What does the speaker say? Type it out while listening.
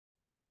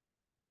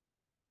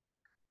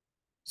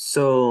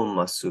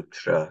Soma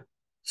Sutra,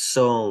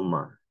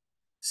 Soma,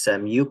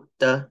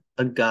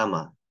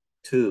 Saṁyutta-Agama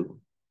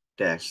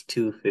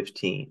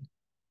 2-215.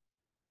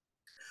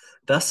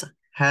 Thus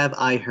have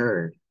I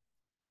heard.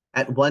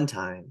 At one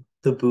time,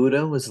 the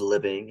Buddha was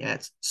living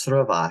at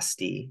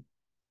Sravasti,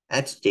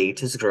 at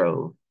Jeta's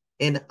Grove,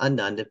 in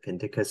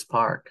Anandapindika's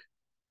park.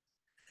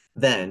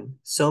 Then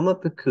Soma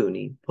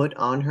Bhikkhunī put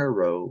on her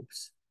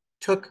robes,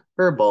 took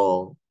her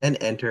bowl, and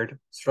entered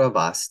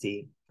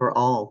Sravasti for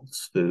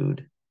alms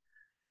food.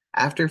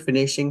 After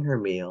finishing her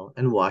meal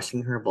and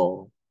washing her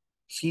bowl,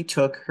 she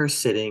took her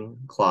sitting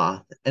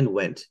cloth and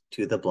went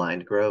to the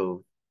blind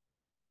grove.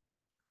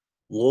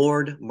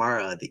 Lord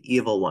Māra, the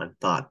evil one,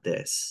 thought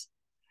this.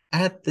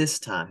 At this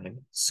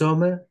time,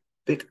 Soma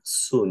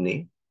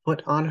Bhikkhunī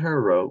put on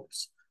her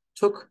robes,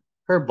 took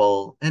her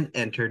bowl, and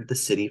entered the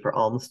city for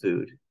alms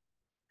food.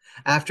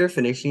 After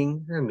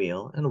finishing her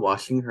meal and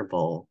washing her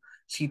bowl,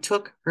 she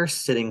took her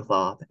sitting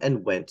cloth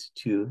and went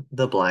to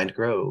the blind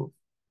grove.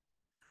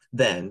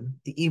 Then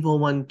the evil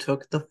one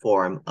took the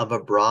form of a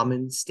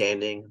Brahmin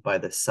standing by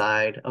the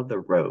side of the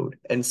road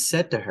and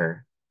said to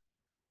her,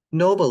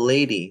 "Noble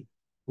lady,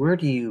 where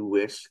do you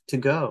wish to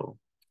go?"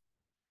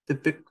 The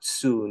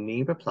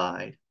Bhikkhunī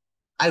replied,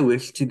 "I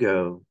wish to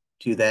go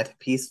to that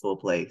peaceful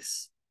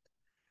place."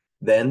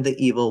 Then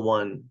the evil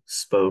one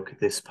spoke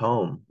this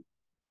poem.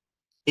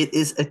 It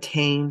is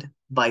attained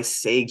by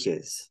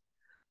sages,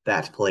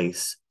 that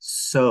place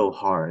so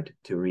hard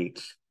to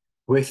reach.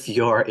 With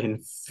your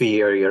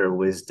inferior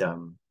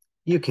wisdom,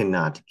 you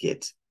cannot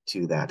get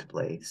to that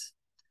place.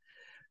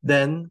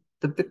 Then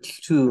the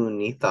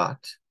Bhikkhunī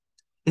thought,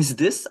 is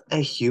this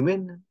a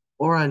human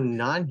or a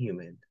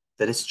non-human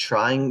that is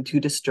trying to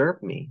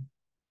disturb me?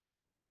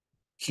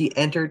 She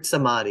entered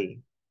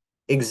Samadhi,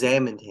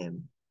 examined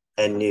him,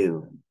 and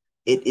knew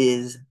it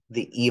is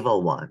the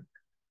evil one.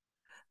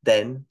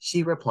 Then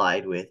she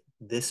replied with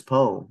this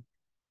poem.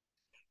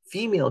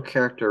 Female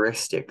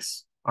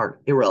characteristics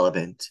are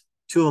irrelevant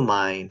to a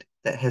mind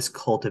that has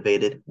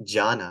cultivated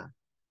jhana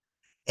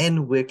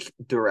and which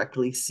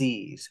directly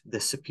sees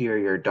the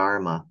superior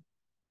dharma.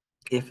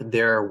 If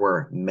there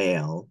were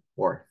male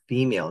or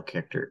female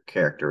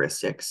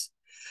characteristics,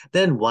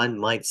 then one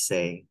might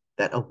say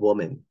that a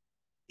woman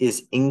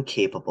is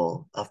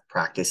incapable of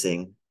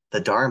practicing the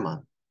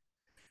dharma.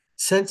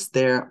 Since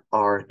there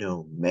are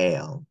no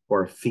male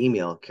or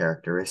female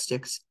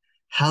characteristics,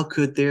 how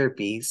could there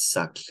be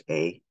such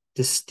a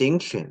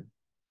distinction?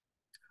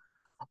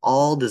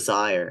 All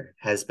desire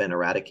has been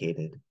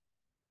eradicated.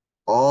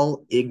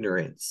 All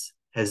ignorance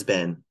has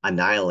been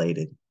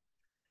annihilated.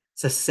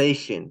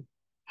 Cessation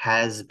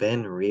has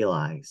been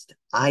realized.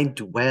 I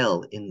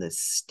dwell in the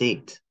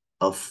state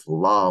of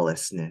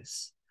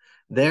flawlessness.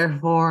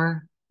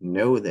 Therefore,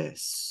 know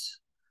this.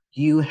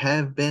 You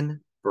have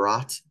been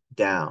brought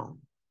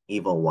down,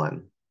 evil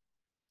one.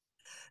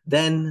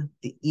 Then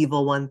the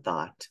evil one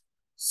thought,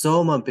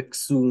 Soma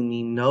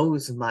Bhikkhunī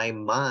knows my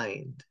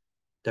mind.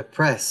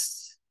 Depressed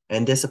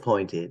and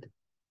disappointed,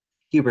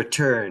 he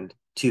returned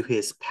to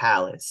his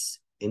palace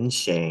in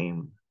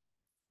shame.